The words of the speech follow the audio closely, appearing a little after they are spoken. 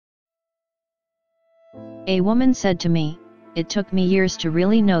A woman said to me, "It took me years to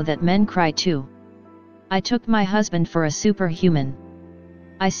really know that men cry too. I took my husband for a superhuman.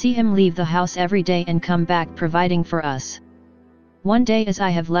 I see him leave the house every day and come back providing for us. One day as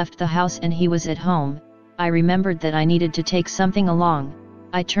I have left the house and he was at home, I remembered that I needed to take something along.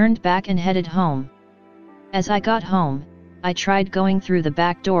 I turned back and headed home. As I got home, I tried going through the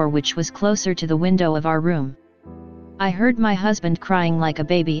back door which was closer to the window of our room. I heard my husband crying like a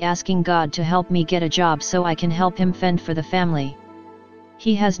baby asking God to help me get a job so I can help him fend for the family.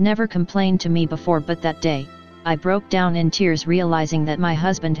 He has never complained to me before, but that day, I broke down in tears realizing that my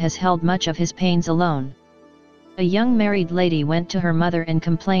husband has held much of his pains alone." A young married lady went to her mother and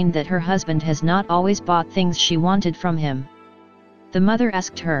complained that her husband has not always bought things she wanted from him. The mother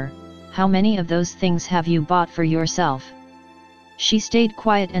asked her, "How many of those things have you bought for yourself?" She stayed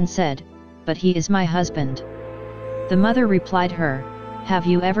quiet and said, "But he is my husband." The mother replied her, "Have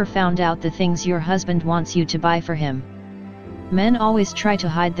you ever found out the things your husband wants you to buy for him?" Men always try to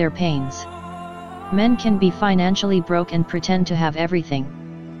hide their pains. Men can be financially broke and pretend to have everything.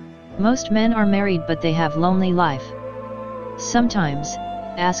 Most men are married but they have lonely life. Sometimes,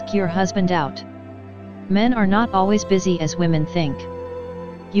 ask your husband out. Men are not always busy as women think.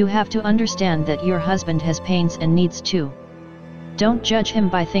 You have to understand that your husband has pains and needs too. Don't judge him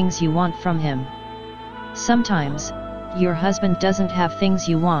by things you want from him. Sometimes, your husband doesn't have things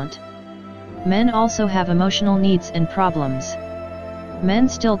you want. Men also have emotional needs and problems. Men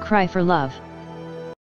still cry for love.